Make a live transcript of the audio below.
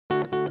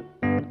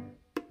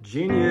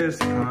Genius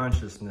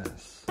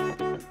consciousness.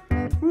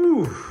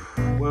 Whew.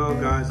 Well,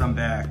 guys, I'm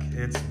back.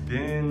 It's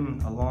been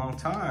a long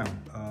time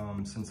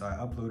since I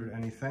uploaded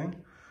anything,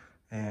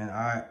 and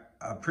I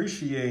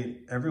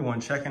appreciate everyone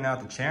checking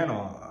out the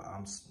channel.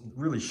 I'm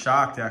really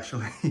shocked,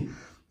 actually,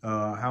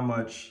 how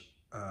much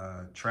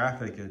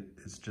traffic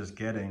it's just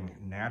getting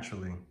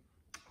naturally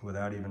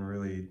without even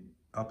really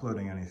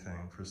uploading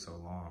anything for so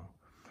long.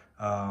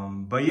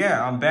 But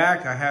yeah, I'm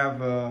back. I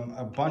have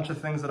a bunch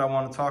of things that I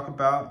want to talk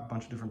about, a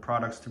bunch of different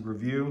products to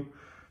review,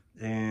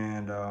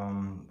 and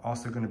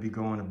also going to be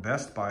going to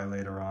Best Buy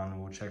later on.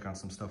 We'll check out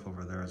some stuff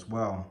over there as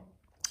well.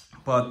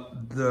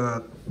 But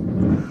the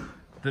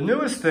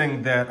newest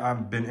thing that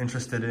I've been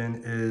interested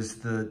in is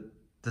the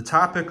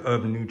topic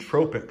of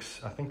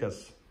nootropics. I think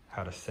that's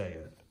how to say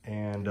it.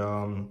 And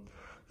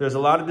there's a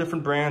lot of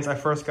different brands. I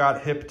first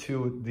got hip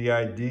to the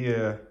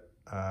idea,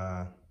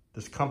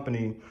 this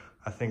company,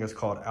 I think it's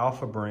called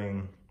Alpha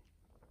Brain,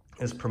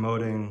 is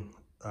promoting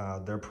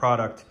their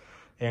product,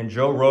 and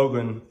Joe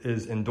Rogan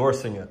is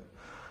endorsing it.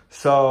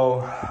 So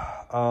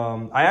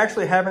I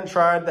actually haven't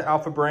tried the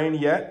Alpha Brain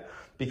yet,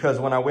 because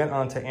when I went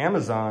onto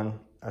Amazon,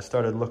 I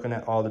started looking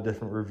at all the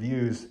different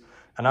reviews,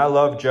 and I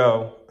love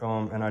Joe,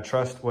 and I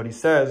trust what he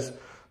says,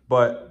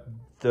 but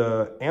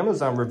the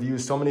Amazon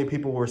reviews, so many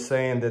people were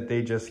saying that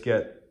they just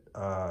get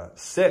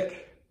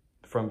sick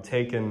from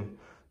taking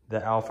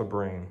the Alpha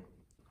Brain.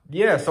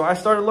 Yeah, so I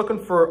started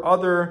looking for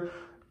other,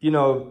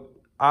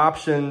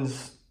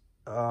 options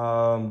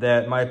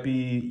that might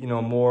be,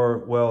 more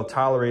well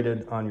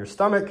tolerated on your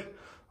stomach,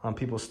 on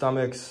people's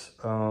stomachs.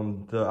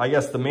 I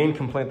guess the main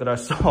complaint that I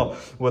saw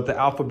with the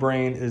Alpha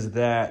Brain is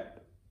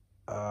that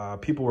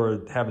people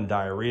were having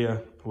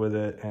diarrhea with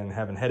it and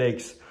having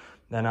headaches.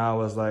 And I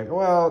was like,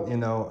 well,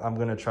 I'm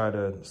going to try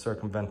to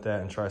circumvent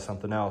that and try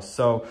something else.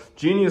 So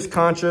Genius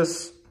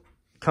Consciousness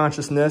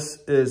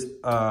is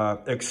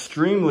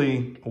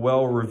extremely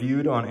well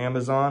reviewed on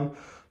Amazon.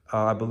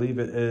 I believe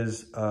it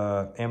is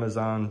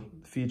Amazon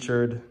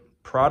featured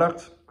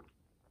product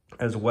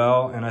as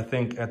well. And I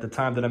think at the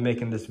time that I'm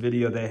making this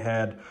video, they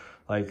had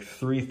like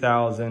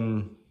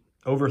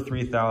over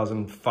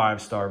 3,000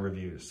 5-star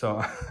reviews.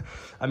 So,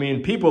 I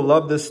mean, people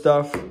love this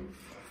stuff,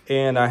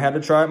 and I had to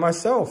try it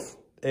myself.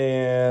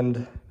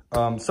 And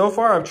so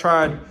far I've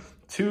tried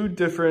 2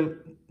 different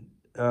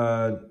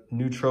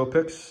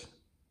nootropics.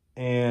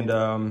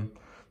 And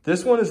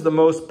this one is the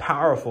most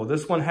powerful.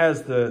 This one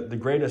has the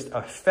greatest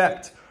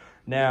effect.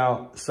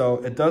 Now, so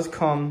it does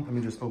come, let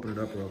me just open it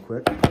up real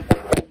quick.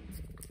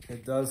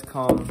 It does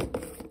come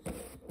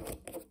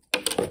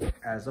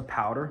as a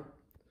powder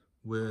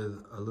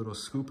with a little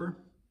scooper.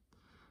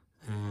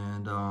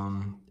 And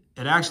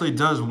it actually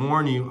does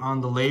warn you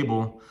on the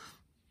label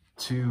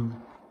to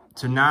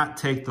not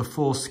take the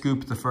full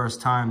scoop the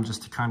first time,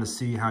 just to kind of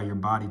see how your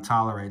body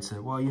tolerates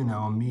it. Well,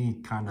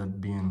 me kind of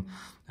being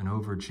an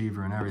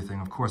overachiever and everything,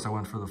 of course I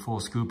went for the full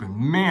scoop, and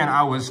man,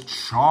 I was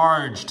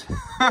charged.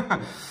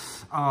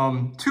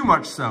 Too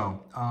much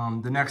so.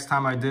 The next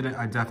time I did it,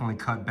 I definitely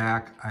cut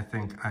back. I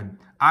think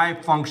I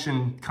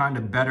function kind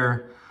of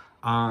better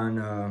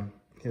on,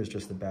 here's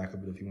just the back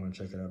of it if you want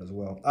to check it out as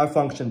well. I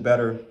function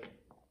better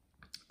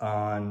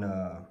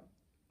on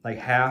like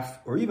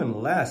half or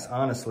even less,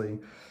 honestly.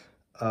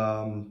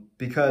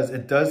 Because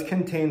it does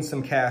contain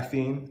some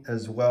caffeine,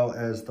 as well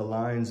as the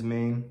lion's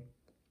mane.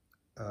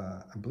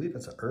 I believe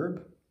it's a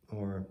herb,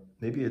 or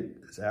maybe it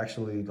is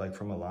actually like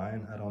from a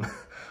lion. I'm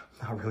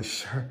not really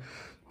sure,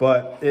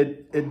 but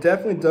it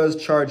definitely does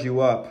charge you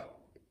up.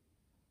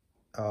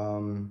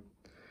 I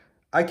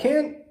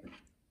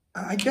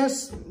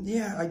guess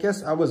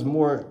I was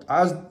more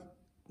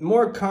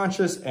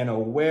conscious and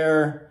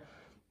aware,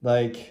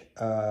 like,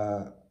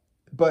 but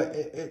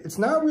it's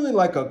not really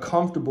like a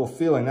comfortable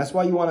feeling. That's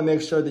why you want to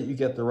make sure that you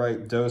get the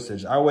right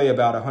dosage. I weigh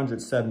about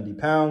 170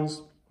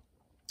 pounds.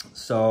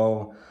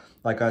 So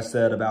like I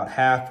said, about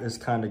half is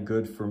kind of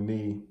good for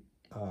me.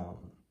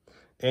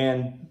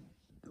 And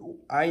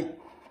I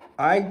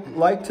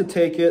like to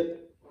take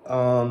it,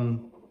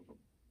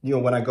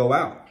 when I go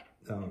out.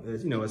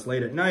 It's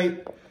late at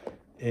night,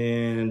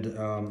 and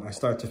I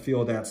start to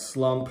feel that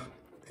slump,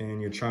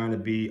 and you're trying to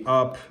be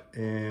up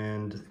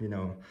and,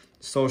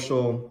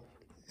 social.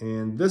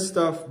 And this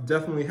stuff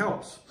definitely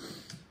helps.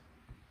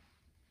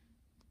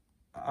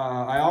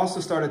 I also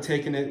started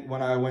taking it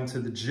when I went to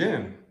the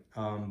gym.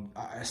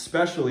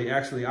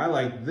 Actually, I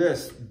like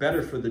this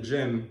better for the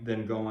gym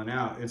than going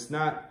out. It's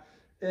not,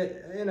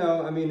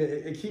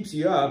 it keeps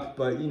you up,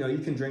 but you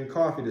can drink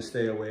coffee to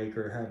stay awake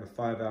or have a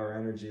 5-hour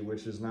energy,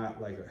 which is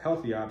not like a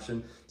healthy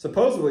option.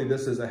 Supposedly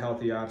this is a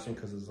healthy option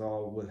because it's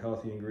all with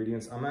healthy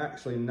ingredients. I'm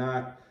actually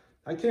not,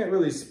 I can't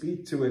really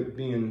speak to it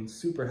being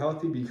super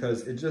healthy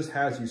because it just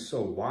has you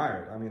so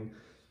wired. I mean,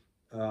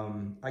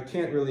 I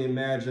can't really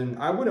imagine,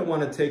 I wouldn't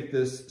want to take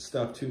this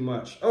stuff too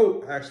much.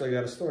 Oh, actually I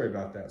got a story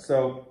about that.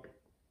 So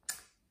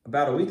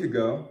about a week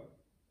ago,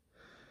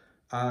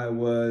 I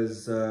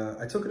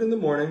took it in the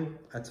morning.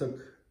 I took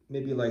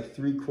maybe like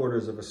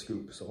 3/4 of a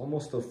scoop, so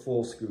almost a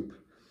full scoop.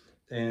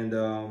 And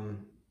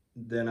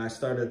then I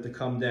started to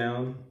come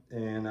down,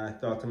 and I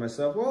thought to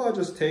myself, well, I'll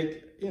just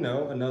take,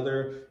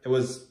 another, it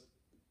was,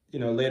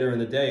 later in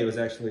the day, it was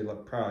actually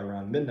like probably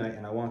around midnight,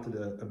 and I wanted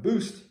a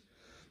boost,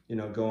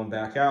 going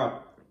back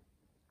out.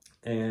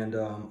 And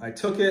I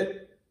took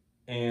it,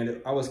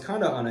 and I was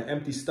kind of on an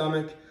empty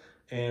stomach,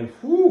 and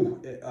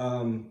whew,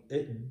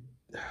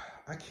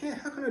 how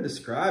can I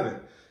describe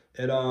it?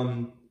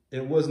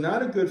 It was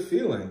not a good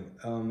feeling.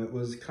 It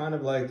was kind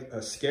of like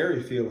a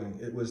scary feeling.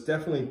 It was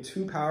definitely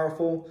too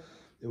powerful.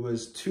 It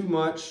was too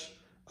much.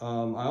 I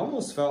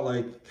almost felt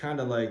like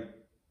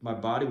my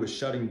body was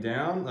shutting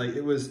down. Like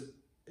it was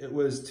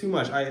too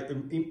much. I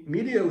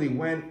immediately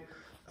went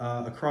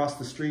across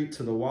the street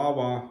to the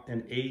Wawa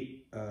and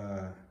ate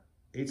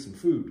some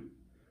food,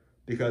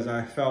 because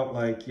I felt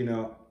like,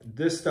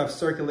 this stuff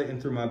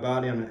circulating through my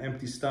body on an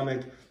empty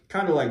stomach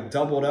kind of like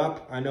doubled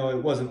up. I know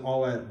it wasn't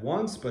all at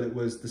once, but it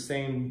was the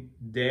same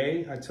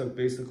day. I took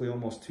basically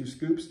almost 2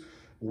 scoops.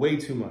 Way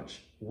too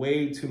much,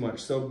 way too much.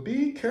 So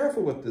be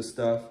careful with this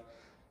stuff.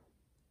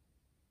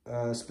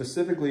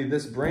 Specifically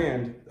this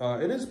brand,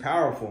 it is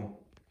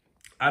powerful.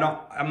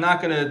 I'm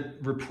not gonna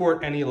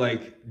report any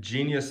like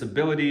genius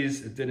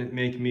abilities. It didn't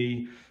make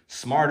me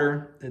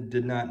smarter. It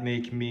did not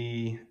make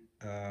me,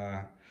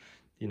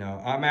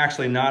 I'm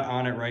actually not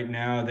on it right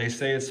now. They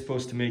say it's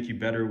supposed to make you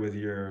better with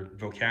your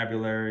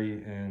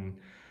vocabulary, and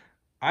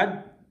I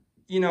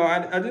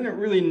didn't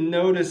really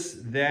notice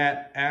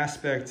that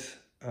aspect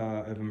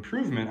of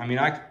improvement. I mean,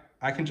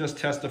 I can just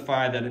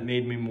testify that it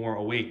made me more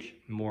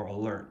awake, more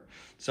alert.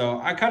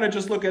 So I kind of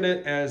just look at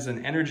it as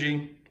an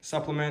energy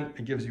supplement.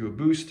 It gives you a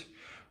boost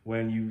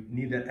when you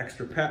need that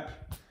extra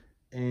pep.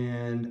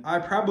 And I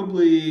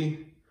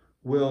probably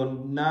will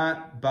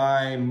not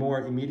buy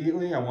more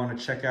immediately. I want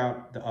to check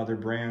out the other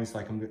brands.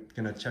 Like I'm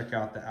going to check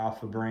out the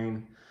Alpha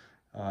Brain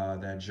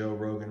that Joe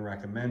Rogan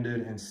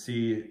recommended and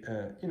see,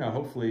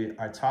 hopefully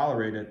I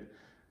tolerate it.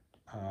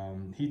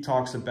 He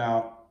talks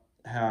about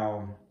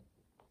how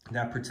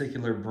that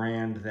particular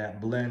brand,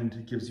 that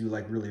blend, gives you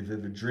like really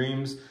vivid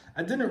dreams.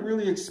 I didn't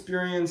really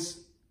experience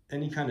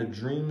any kind of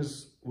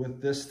dreams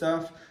with this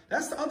stuff.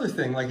 That's the other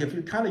thing. Like if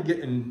you're kind of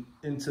getting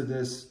into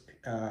this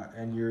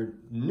and you're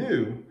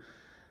new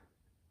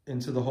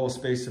into the whole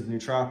space of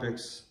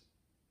nootropics,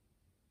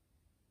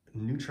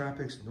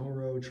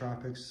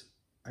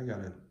 I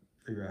gotta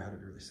figure out how to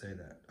really say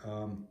that.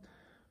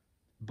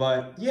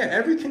 But yeah,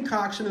 every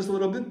concoction is a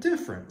little bit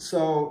different.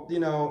 So,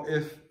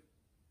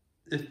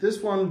 if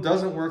this one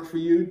doesn't work for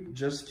you,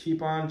 just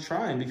keep on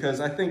trying, because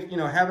I think,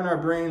 having our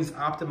brains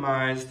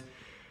optimized,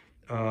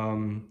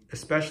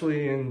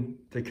 especially in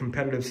the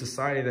competitive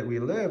society that we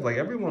live, like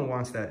everyone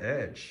wants that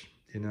edge,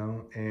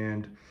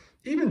 and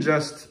even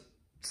just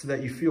so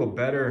that you feel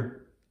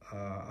better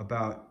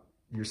about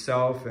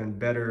yourself and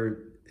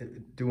better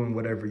doing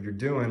whatever you're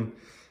doing,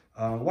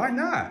 why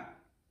not?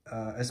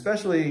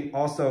 Especially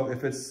also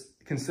if it's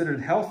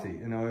considered healthy,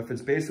 if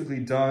it's basically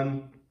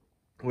done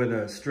with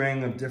a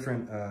string of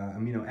different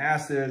amino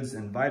acids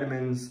and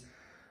vitamins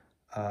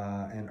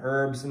and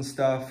herbs and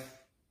stuff,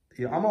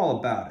 I'm all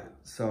about it.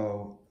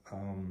 So,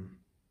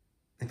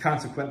 and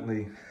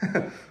consequently,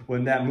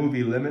 when that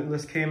movie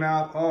Limitless came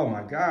out, oh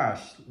my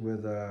gosh,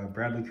 with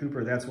Bradley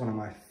Cooper, that's one of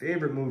my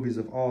favorite movies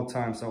of all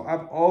time. So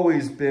I've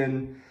always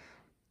been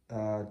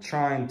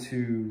trying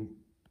to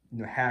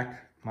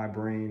hack my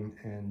brain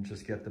and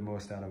just get the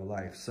most out of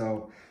life.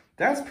 So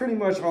that's pretty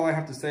much all I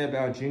have to say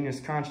about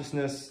Genius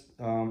Consciousness.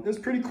 It's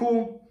pretty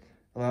cool.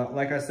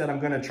 Like I said, I'm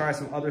going to try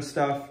some other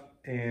stuff.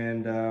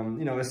 And,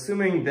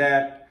 assuming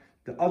that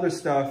the other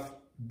stuff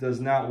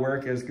does not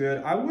work as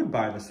good, I would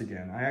buy this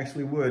again. I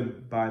actually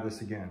would buy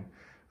this again.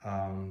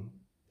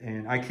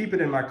 And I keep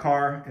it in my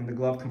car in the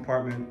glove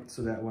compartment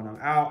so that when I'm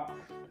out,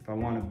 if I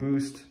want to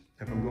boost,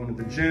 if I'm going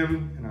to the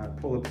gym and I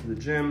pull up to the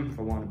gym, if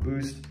I want to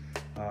boost,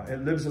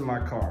 it lives in my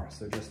car.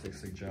 So just a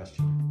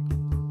suggestion.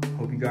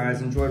 Hope you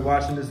guys enjoyed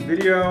watching this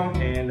video,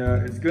 and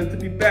it's good to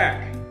be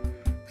back.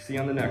 See you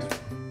on the next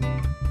one.